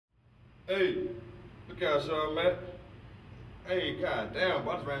Hey, look out, Sean, man. Hey, goddamn,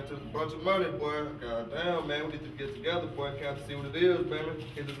 boy, I just ran into a bunch of money, boy. Goddamn, man, we need to get together, boy. Can't see what it is, baby.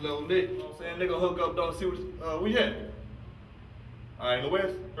 Hit this little lick. You know what I'm saying? Nigga hook up, don't see what we had. All right, in the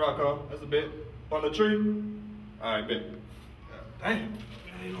west, rock on. That's a bit. On the tree. All right, bet. Damn.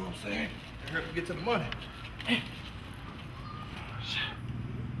 You know what I'm saying? I heard to get to the money. Damn. Shit.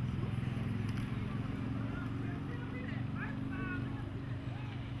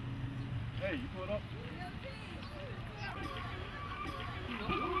 Hey, you pulled up?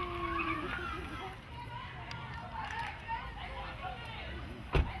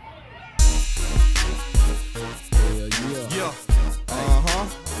 Yeah.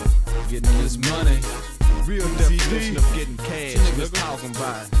 Getting this money. Real definition of getting cash. Niggas talking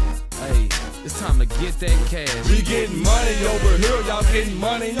about it. Hey, it's time to get that cash. We getting money over here, y'all getting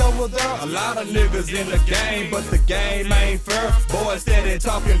money over there. A lot of niggas in the game, but the game ain't fair. Boys steady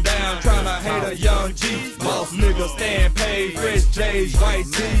talking down, tryna hate a young G. Boss niggas staying paid, fresh J's, white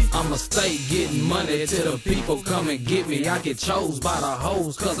tee. I'ma stay getting money till the people come and get me. I get chose by the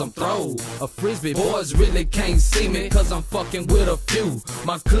hoes cause I'm throw a frisbee. Boys really can't see me cause I'm fucking with a few.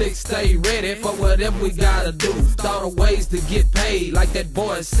 My clique stay ready for whatever we gotta do. Thought of ways to get paid like that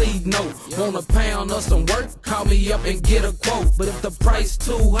boy C note. Want a pound or some work? Call me up and get a quote. But if the price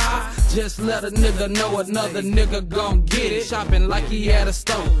too high, just let a nigga know another nigga gon' get it. Shopping like he had a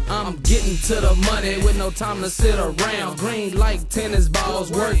store. I'm getting to the money with no time to sit around. Green like tennis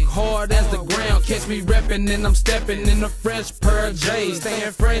balls, work hard as the ground. Catch me reppin' and I'm stepping in a fresh pair of J's.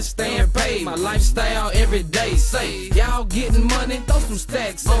 Staying fresh, staying paid. My lifestyle every day. Say, y'all getting money? Throw some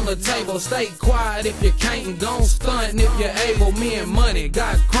stacks on the table. Stay quiet if you can't and gon' stunt if you're able. Me and money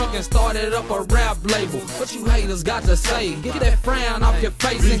got crunk and started up a rap label. What you haters got to say? Get that frown off your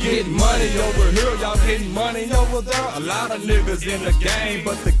face and get money over here, y'all getting money over there. A lot of niggas in the game,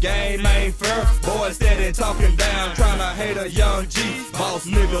 but the game ain't fair. Boys steady talking down, tryna hate a young G. Boss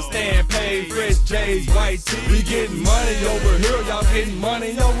niggas staying paid, fresh J's, white tee. We getting money over here, y'all getting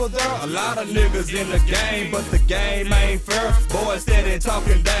money over there. A lot of niggas in the game, but the game ain't fair. Boys steady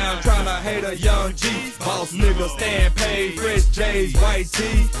talking down, tryna hate a young G. Boss niggas staying paid, fresh J's, white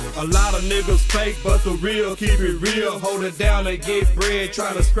tee. A lot of niggas fake, but the real keep it real. Hold it down and get bread,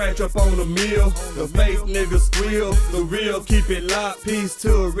 tryna scratch up on the meal. The fake niggas squeal, the real keep it locked. Peace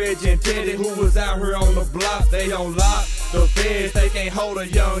to Reggie and Teddy, who was out here on the block. They on lock. The feds, they can't hold a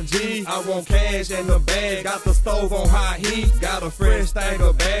young G. I want cash in the bag, got the stove on high heat. Got a fresh thing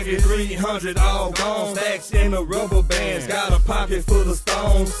of baggage, 300 all gone. Stacks in the rubber bands, got a pocket full of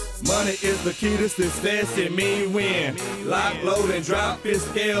stones. Money is the key to success, it mean win. Lock, load, and drop it,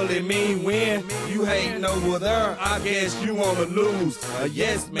 scale, it mean win. You hating over there, I guess you wanna lose. A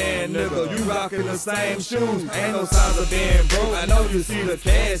yes man, nigga, you rockin' the same shoes. Ain't no signs of being broke, I know you see the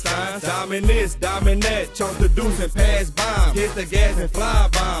cash signs. Diamond this, diamond that, chunk the deuce and pass by. Hit the gas and fly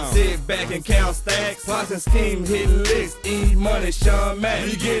bomb. Sit back and count stacks. Plotting scheme, hitting licks. Eat money, Sean Mack.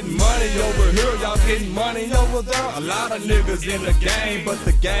 We getting money over here, y'all getting money over there. A lot of niggas in the game, but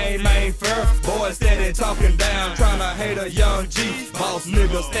the game ain't fair. Boys steady talking down, tryna hate a young G. Boss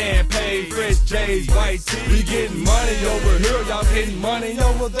niggas staying paid, fresh J's, white tee. We getting money over here, y'all getting money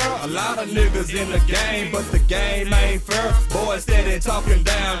over there. A lot of niggas in the game, but the game ain't fair. Boys steady talking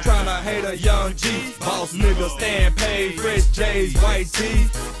down, tryna hate a young G. Boss niggas staying paid, fresh J's, white tee.